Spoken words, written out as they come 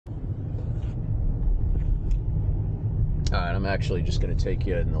All right, I'm actually just going to take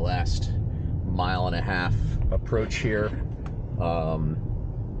you in the last mile and a half approach here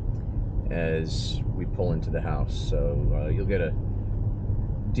as we pull into the house. So you'll get a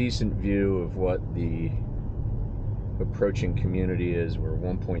decent view of what the approaching community is. We're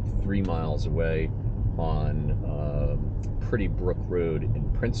 1.3 miles away on Pretty Brook Road in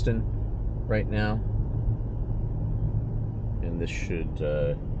Princeton right now. And this should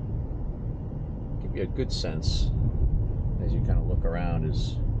give you a good sense as you kind of look around,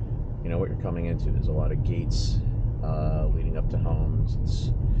 is you know what you're coming into. There's a lot of gates leading up to homes.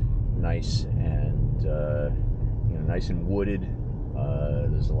 It's nice and nice and wooded.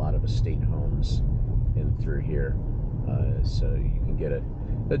 There's a lot of estate homes in through here, so you can get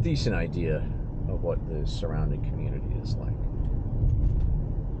a decent idea of what the surrounding community is like.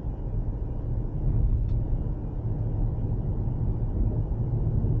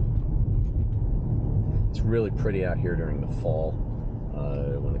 It's really pretty out here during the fall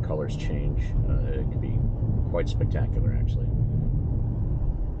when the colors change. It can be quite spectacular, actually.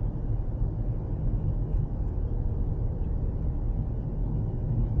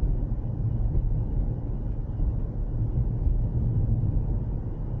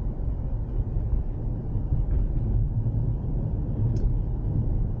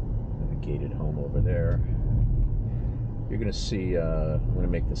 A gated home over there. You're going to see, I'm going to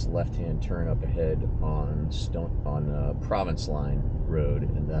make this left-hand turn up ahead on Province Line Road,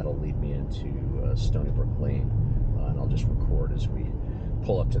 and that'll lead me into Stony Brook Lane. And I'll just record as we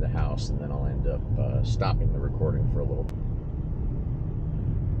pull up to the house, and then I'll end up stopping the recording for a little bit.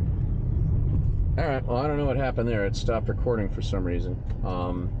 All right, well, I don't know what happened there. It stopped recording for some reason.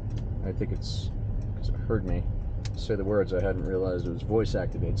 I think it's because it heard me say the words. I hadn't realized it was voice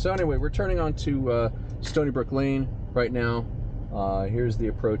activated. So anyway, we're turning on to Stony Brook Lane right now. Here's the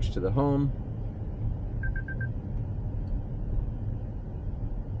approach to the home.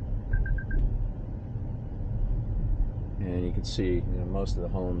 And you can see, most of the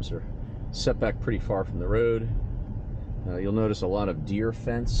homes are set back pretty far from the road. You'll notice a lot of deer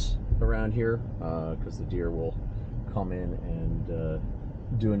fence around here because the deer will come in and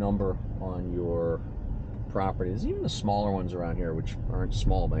do a number on your properties. Even the smaller ones around here, which aren't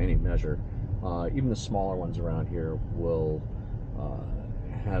small by any measure, even the smaller ones around here will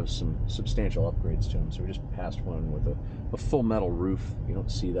have some substantial upgrades to them. So we just passed one with a full metal roof. You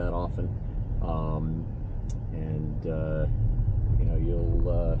don't see that often,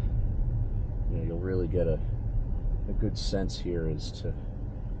 you'll really get a good sense here as to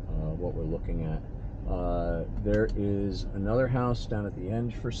what we're looking at. There is another house down at the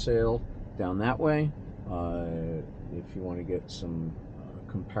end for sale down that way. If you want to get some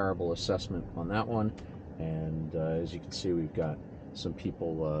comparable assessment on that one. And as you can see, we've got some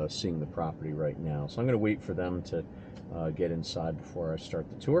people seeing the property right now. So I'm going to wait for them to get inside before I start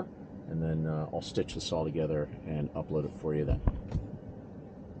the tour, and then I'll stitch this all together and upload it for you then.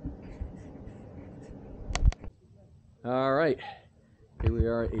 All right, here we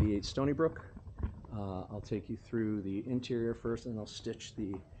are at 88 Stony Brook. I'll take you through the interior first, and I'll stitch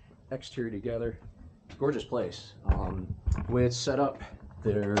the exterior together. Gorgeous place. The way it's set up,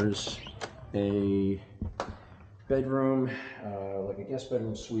 there's a bedroom, like a guest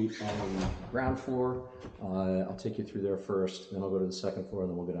bedroom suite on the ground floor. I'll take you through there first, then I'll go to the second floor, and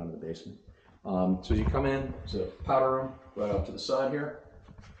then we'll go down to the basement. So as you come in, it's a powder room right off to the side here.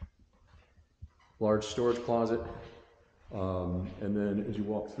 Large storage closet. And then as you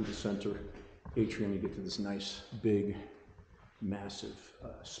walk through the center atrium, you get to this nice, big, massive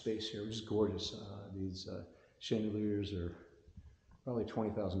space here, which is gorgeous. These chandeliers are probably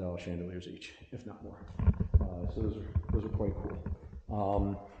 $20,000 chandeliers each, if not more. So those are quite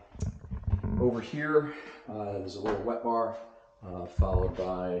cool. Over here, there's a little wet bar, followed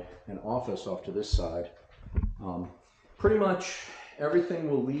by an office off to this side. Pretty much everything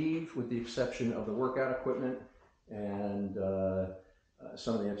will leave with the exception of the workout equipment, and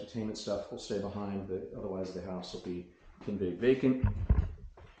some of the entertainment stuff will stay behind, but otherwise the house will be conveyed vacant.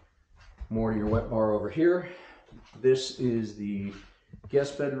 More to your wet bar over here. This is the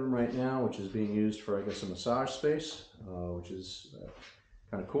guest bedroom right now, which is being used for, I guess, a massage space, which is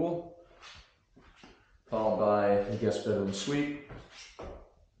kind of cool. Followed by a guest bedroom suite.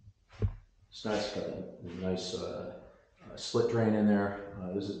 It's nice, got a nice slit drain in there.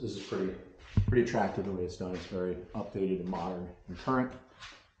 This is pretty attractive the way it's done. It's very updated and modern and current.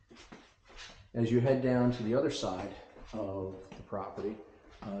 As you head down to the other side of the property,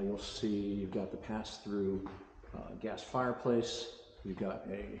 you'll see you've got the pass-through gas fireplace. You've got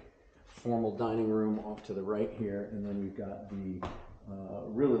a formal dining room off to the right here, and then you've got the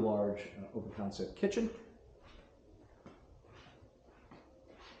really large open concept kitchen.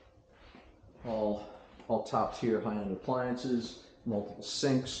 all top tier high-end appliances, multiple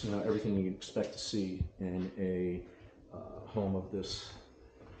sinks, you know, everything you'd expect to see in a home of this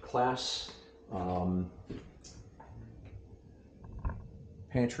class.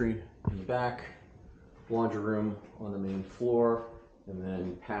 Pantry in the back, laundry room on the main floor, and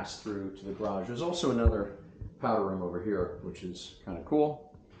then pass through to the garage. There's also another powder room over here, which is kind of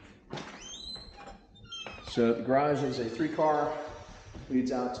cool. So the garage is a 3-car,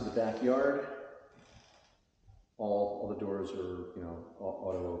 leads out to the backyard. All the doors are, you know,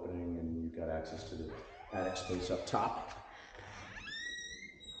 auto opening, and you've got access to the attic space up top.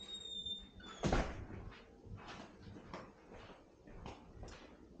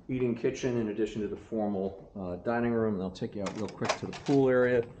 Eating kitchen in addition to the formal dining room. And I'll take you out real quick to the pool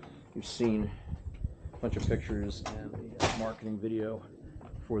area. You've seen a bunch of pictures and the marketing video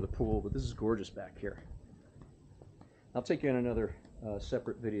for the pool, but this is gorgeous back here. I'll take you in another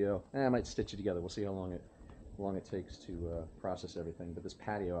separate video. I might stitch it together. We'll see how long it takes to process everything. But this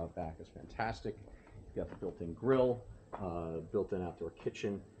patio out back is fantastic. You've got the built-in grill, built-in outdoor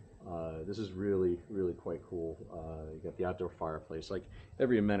kitchen. This is really, really quite cool. You got the outdoor fireplace. Like,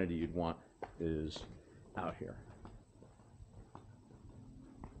 every amenity you'd want is out here.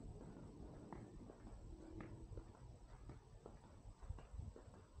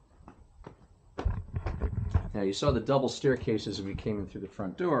 Now, you saw the double staircases as we came in through the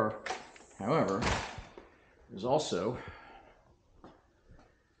front door. However, there's also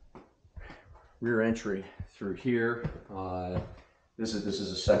rear entry through here. This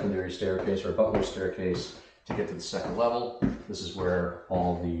is a secondary staircase, or a butler staircase, to get to the second level. This is where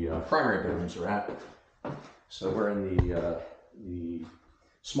all the primary bedrooms are at. So we're in the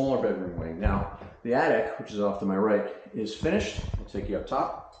smaller bedroom wing. Now, the attic, which is off to my right, is finished. I'll take you up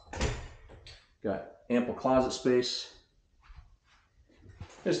top. Got ample closet space.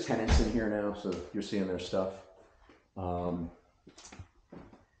 There's tenants in here now, so you're seeing their stuff.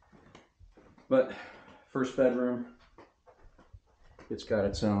 But first bedroom, it's got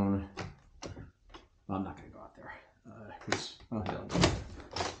its own. I'm not going to go out there.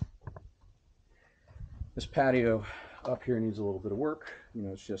 This patio up here needs a little bit of work. You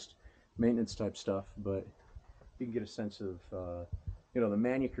know, it's just maintenance type stuff, but you can get a sense of, you know, the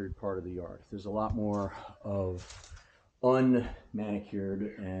manicured part of the yard. There's a lot more of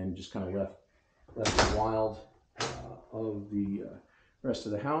unmanicured and just kind of left wild of the rest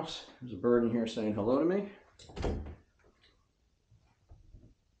of the house. There's a bird in here saying hello to me.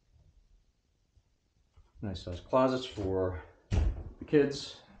 Nice size closets for the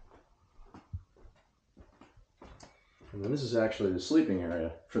kids. And then this is actually the sleeping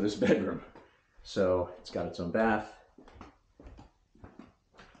area for this bedroom. So it's got its own bath.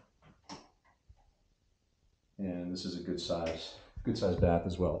 And this is a good size bath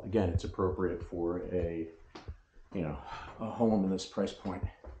as well. Again, it's appropriate for a, you know, a home in this price point.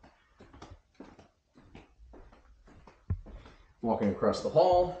 Walking across the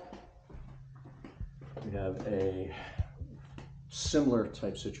hall, we have a similar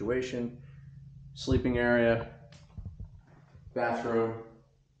type situation. Sleeping area, bathroom.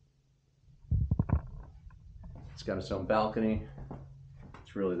 It's got its own balcony.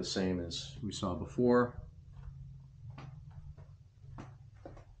 It's really the same as we saw before.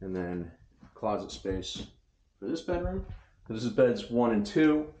 And then closet space for this bedroom. This is beds 1 and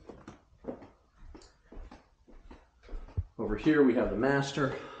 2. Over here we have the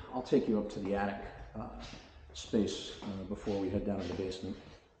master. I'll take you up to the attic space before we head down to the basement.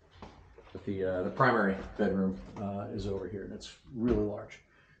 But the primary bedroom is over here, and it's really large.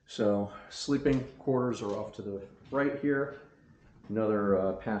 So sleeping quarters are off to the right here.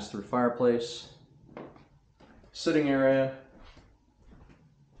 Another pass-through fireplace. Sitting area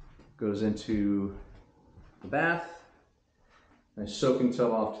goes into the bath. Nice soaking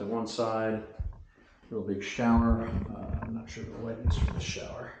tub off to one side. Real big shower. I'm not sure the lighting's for the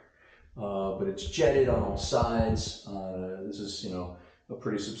shower, but it's jetted on all sides. This is, you know, a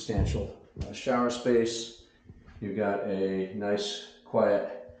pretty substantial shower space. You've got a nice,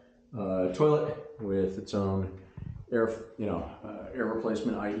 quiet toilet with its own air, air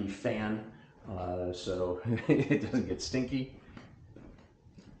replacement, i.e., fan, so it doesn't get stinky.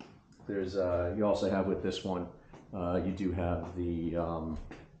 There's you also have with this one, you do have the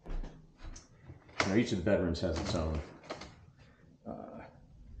each of the bedrooms has its own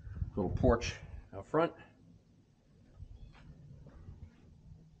little porch out front.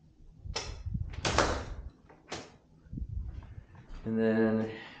 And then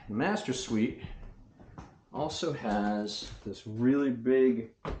the master suite also has this really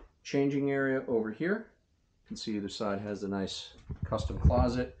big changing area over here. You can see either side has a nice custom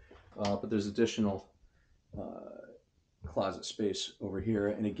closet. but there's additional closet space over here,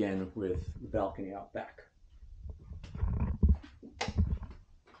 and again with the balcony out back.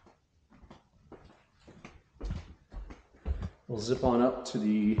 We'll zip on up to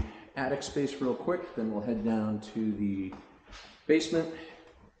the attic space real quick, then we'll head down to the basement,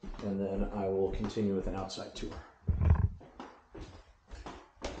 and then I will continue with an outside tour.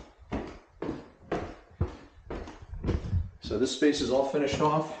 So this space is all finished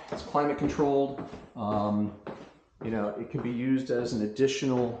off. It's climate controlled. You know, it can be used as an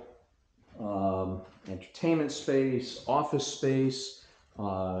additional entertainment space, office space.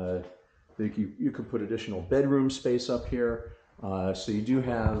 You could put additional bedroom space up here. So you do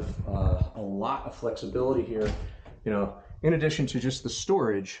have a lot of flexibility here. You know, in addition to just the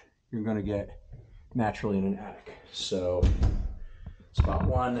storage, you're going to get naturally in an attic. So spot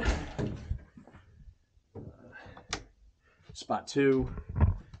one, spot two,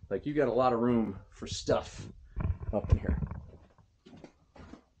 like you got a lot of room for stuff up in here.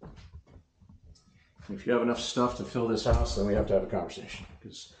 If you have enough stuff to fill this house, then we have to have a conversation,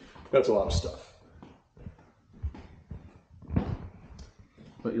 because that's a lot of stuff.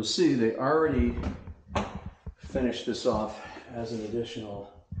 But you'll see they already finished this off as an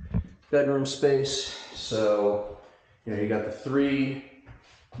additional bedroom space. So, you know, you got the three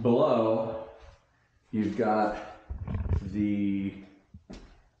below, you've got the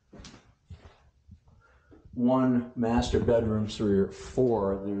one master bedroom, so you're at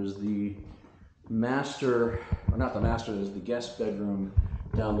four. There's the master, or not the master, there's the guest bedroom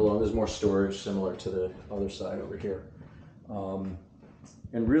down below. There's more storage similar to the other side over here.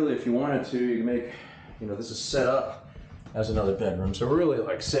 And really, if you wanted to, you can make, you know, this is set up as another bedroom. So really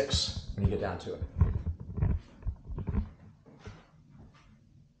like six when you get down to it.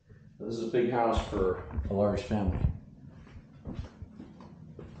 So this is a big house for a large family.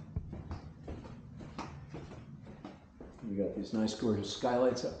 We got these nice, gorgeous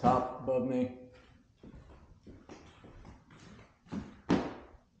skylights up top above me.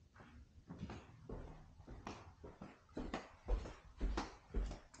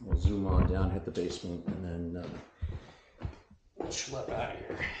 We'll zoom on down, hit the basement, and then schlep out of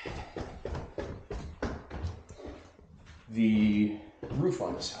here. The roof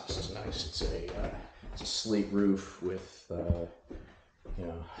on this house is nice. It's a slate roof with, you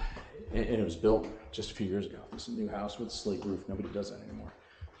know, and it was built just a few years ago. It's a new house with a slate roof. Nobody does that anymore.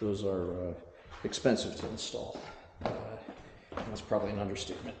 Those are expensive to install. That's probably an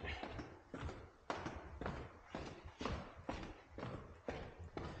understatement.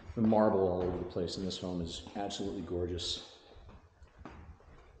 The marble all over the place in this home is absolutely gorgeous.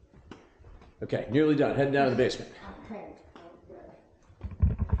 Okay, nearly done. Heading down to the basement.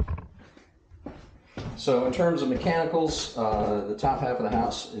 So in terms of mechanicals, the top half of the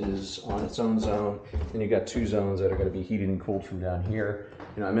house is on its own zone. Then you got two zones that are going to be heated and cooled from down here.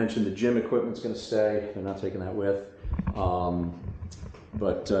 You know, I mentioned the gym equipment's going to stay. They're not taking that with. You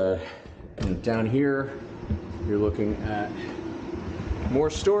know, down here, you're looking at more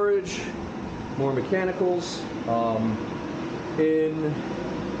storage, more mechanicals. In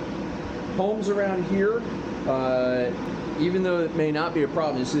homes around here, even though it may not be a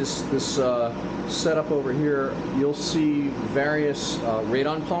problem, is this setup over here, you'll see various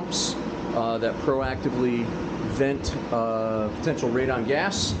radon pumps that proactively vent potential radon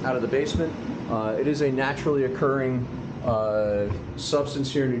gas out of the basement. It is a naturally occurring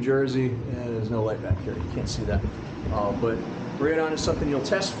substance here in New Jersey, and there's no light back here, you can't see that. But radon is something you'll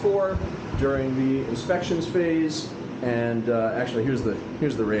test for during the inspections phase, and actually here's the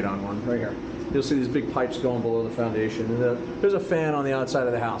radon one right here. You'll see these big pipes going below the foundation, and there's a fan on the outside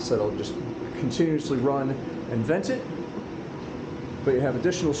of the house that'll just continuously run and vent it. But you have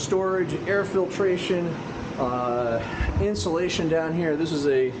additional storage, air filtration, insulation down here. This is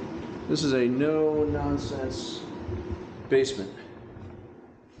a no-nonsense basement.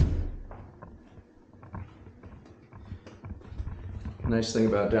 Nice thing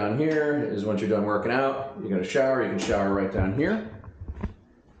about down here is once you're done working out, you're going to shower, you can shower right down here.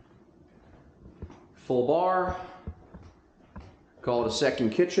 Full bar. Call it a second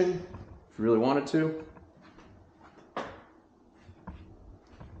kitchen if you really wanted to. I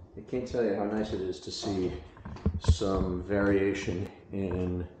can't tell you how nice it is to see some variation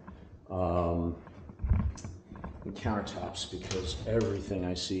in countertops, because everything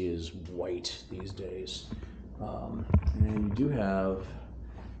I see is white these days. And you do have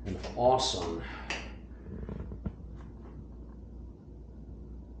an awesome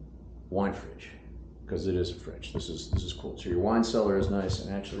wine fridge, because it is a fridge. This is cool. So your wine cellar is nice,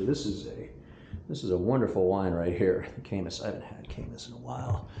 and actually this is a wonderful wine right here. The Camus. I haven't had Camus in a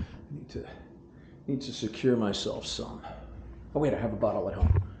while. Need to secure myself some. Oh wait, I have a bottle at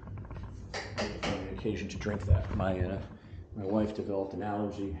home. On the occasion to drink that. My wife developed an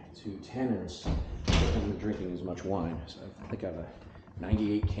allergy to tannins from drinking as much wine. So I think I have a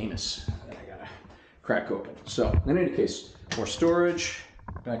 98 Camus that I gotta crack open. So in any case, more storage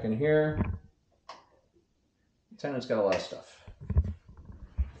back in here. Tannins got a lot of stuff.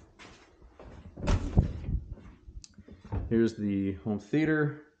 Here's the home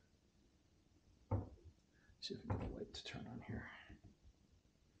theater. Let's see if we can get the light to turn on here.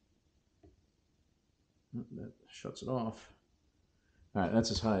 Oh, that shuts it off. All right,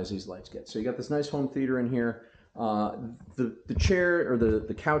 that's as high as these lights get. So you got this nice home theater in here. The chair or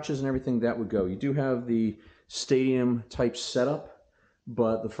the couches and everything, that would go. You do have the stadium type setup,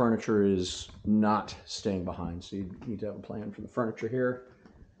 but the furniture is not staying behind. So you need to have a plan for the furniture here.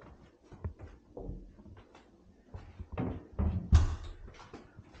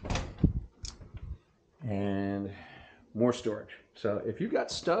 And more storage. So if you've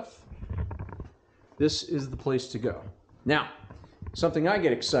got stuff, this is the place to go. Now, something I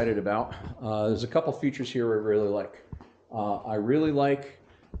get excited about, there's a couple features here I really like. I really like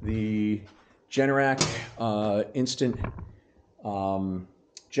the Generac instant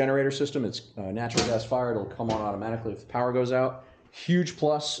generator system. It's natural gas fired. It'll come on automatically if the power goes out. Huge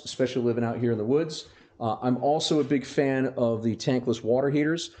plus, especially living out here in the woods. I'm also a big fan of the tankless water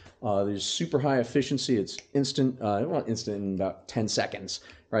heaters. There's super high efficiency. It's instant, well, instant in about 10 seconds,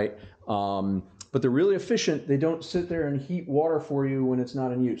 right? But they're really efficient. They don't sit there and heat water for you when it's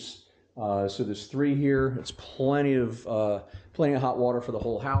not in use. So there's 3 here. It's plenty of hot water for the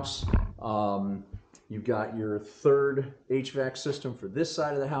whole house. You've got your 3rd HVAC system for this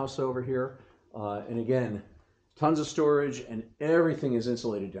side of the house over here. And again, tons of storage, and everything is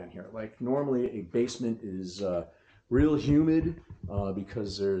insulated down here. Like normally a basement is real humid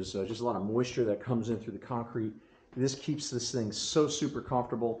because there's just a lot of moisture that comes in through the concrete. This keeps this thing so super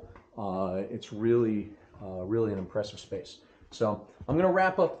comfortable. It's really an impressive space. So I'm going to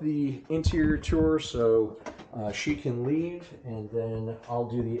wrap up the interior tour so she can leave, and then I'll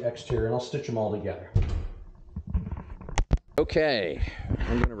do the exterior and I'll stitch them all together. Okay,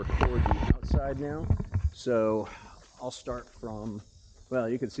 I'm going to record the outside now. So I'll start from, well,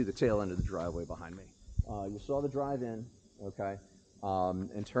 you can see the tail end of the driveway behind me. You saw the drive-in, okay?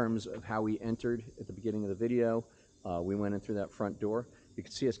 In terms of how we entered at the beginning of the video, we went in through that front door. You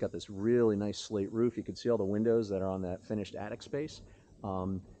can see it's got this really nice slate roof. You can see all the windows that are on that finished attic space.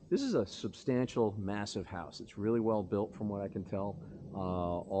 This is a substantial, massive house. It's really well built from what I can tell.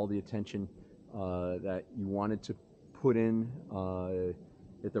 All the attention that you wanted to put in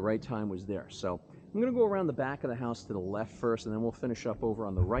at the right time was there. So I'm going to go around the back of the house to the left first, and then we'll finish up over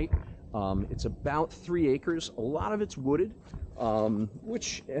on the right. It's about 3 acres. A lot of it's wooded,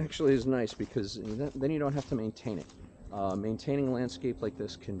 which actually is nice because then you don't have to maintain it. Maintaining a landscape like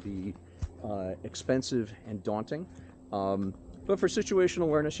this can be expensive and daunting. But for situational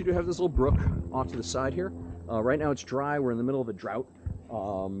awareness, you do have this little brook off to the side here. Right now it's dry. We're in the middle of a drought.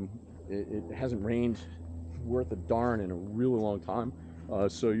 It hasn't rained worth a darn in a really long time.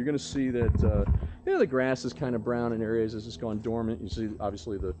 So you're going to see that the grass is kind of brown in areas. It's just gone dormant. You see,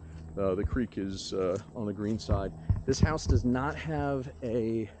 obviously, the creek is on the green side. This house does not have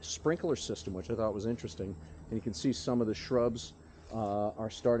a sprinkler system, which I thought was interesting. And you can see some of the shrubs are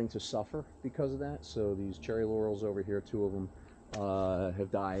starting to suffer because of that. So these cherry laurels over here, 2 of them have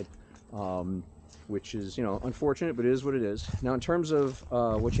died, which is, unfortunate, but it is what it is. Now, in terms of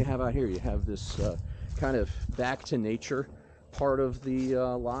what you have out here, you have this kind of back to nature part of the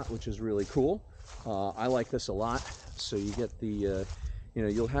lot, which is really cool. I like this a lot. So you get the,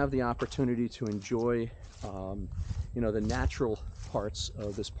 you'll have the opportunity to enjoy, the natural parts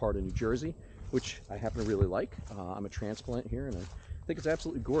of this part of New Jersey, which I happen to really like. I'm a transplant here, and I think it's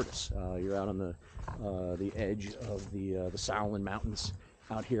absolutely gorgeous. You're out on the edge of the Sauerland Mountains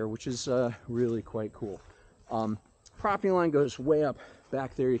out here, which is really quite cool. Property line goes way up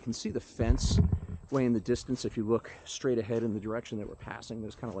back there. You can see the fence way in the distance. If you look straight ahead in the direction that we're passing,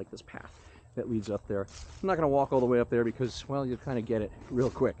 there's kind of like this path that leads up there. I'm not going to walk all the way up there because, well, you'll kind of get it real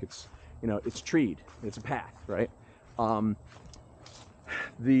quick. It's, it's treed. It's a path, right?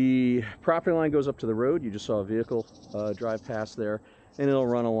 The property line goes up to the road. You just saw a vehicle drive past there, and it'll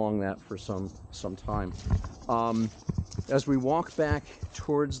run along that for some time. As we walk back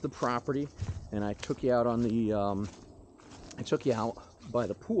towards the property, and I took you out on the, I took you out by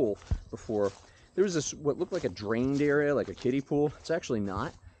the pool before. There was this what looked like a drained area, like a kiddie pool. It's actually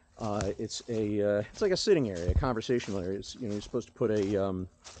not. It's like a sitting area, a conversational area. It's, you're supposed to put a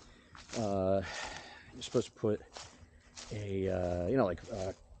like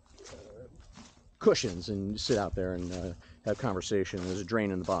cushions, and you sit out there and have conversation. There's a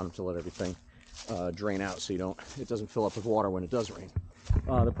drain in the bottom to let everything drain out so it doesn't fill up with water when it does rain.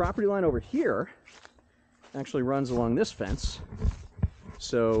 The property line over here actually runs along this fence.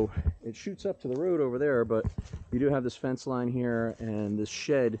 So it shoots up to the road over there, but you do have this fence line here, and this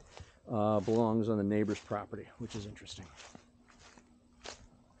shed belongs on the neighbor's property, which is interesting.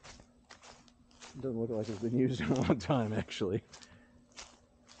 It doesn't look like it's been used in a long time, actually.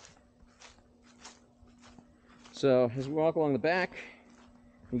 So as we walk along the back,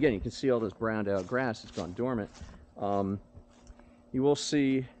 again, you can see all this browned out grass. It's gone dormant. You will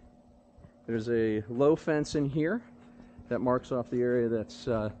see there's a low fence in here that marks off the area that's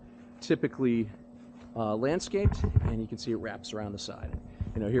typically landscaped, and you can see it wraps around the side.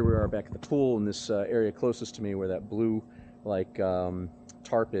 You know, here we are back at the pool in this area closest to me where that blue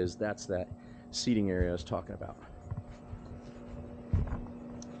tarp is. That's that seating area I was talking about.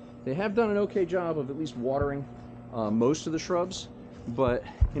 They have done an okay job of at least watering most of the shrubs, but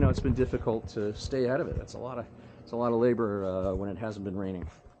you know, it's been difficult to stay out of it. It's a lot of labor when it hasn't been raining.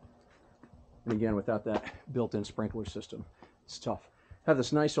 And again, without that built-in sprinkler system, it's tough. Have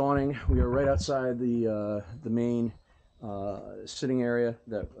this nice awning. We are right outside the main sitting area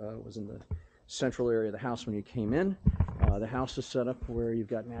that was in the central area of the house when you came in. The house is set up where you've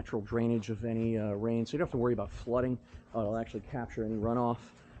got natural drainage of any rain, so you don't have to worry about flooding. It'll actually capture any runoff,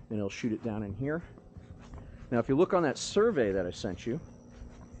 and it'll shoot it down in here. Now, if you look on that survey that I sent you,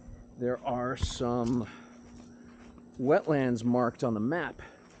 there are some wetlands marked on the map,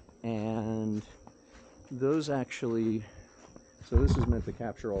 and those actually, so this is meant to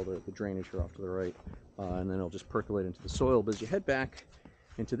capture all the drainage here off to the right, and then it'll just percolate into the soil. But as you head back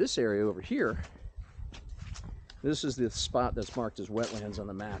into this area over here, this is the spot that's marked as wetlands on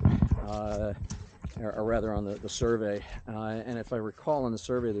the map, or rather on the survey. And if I recall, on the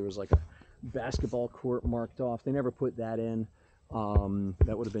survey there was like a basketball court marked off. They never put that in.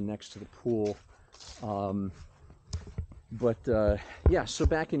 That would have been next to the pool. Yeah, so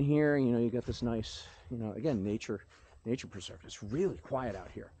back in here, you know, you got this nice, you know, again, nature preserve. It's really quiet out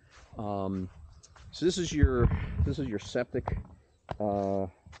here. So this is your septic.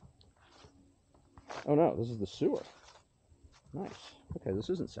 Oh no, this is the sewer. Nice. Okay, this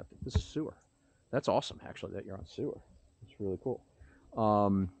isn't septic. This is sewer. That's awesome, actually, that you're on sewer. It's really cool.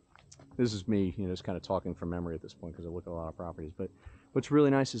 This is me, you know, just kind of talking from memory at this point because I look at a lot of properties. But what's really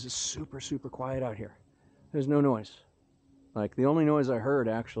nice is it's super, super quiet out here. There's no noise. Like, the only noise I heard,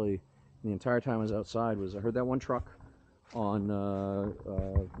 actually, the entire time I was outside was I heard that one truck on,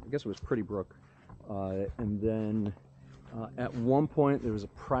 I guess it was Pretty Brook. And then at one point there was a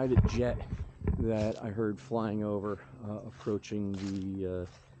private jet that I heard flying over, approaching the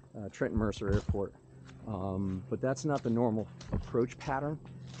Trenton Mercer Airport. But that's not the normal approach pattern.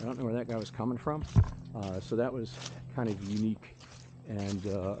 I don't know where that guy was coming from. So that was kind of unique and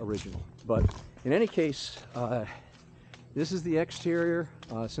original. But in any case, this is the exterior.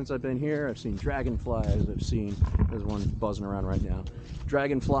 Since I've been here, I've seen dragonflies. I've seen, there's one buzzing around right now,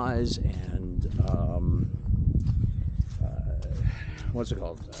 dragonflies and what's it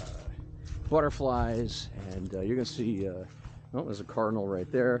called? Butterflies. And you're gonna see, oh, there's a cardinal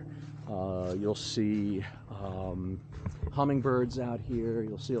right there. You'll see hummingbirds out here.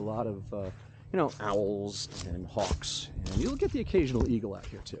 You'll see a lot of, you know, owls and hawks. And you'll get the occasional eagle out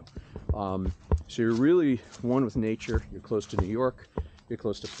here too. So you're really one with nature. You're close to New York. You're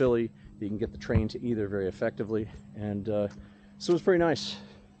close to Philly. You can get the train to either very effectively. And so it's pretty nice.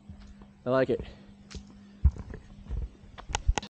 I like it.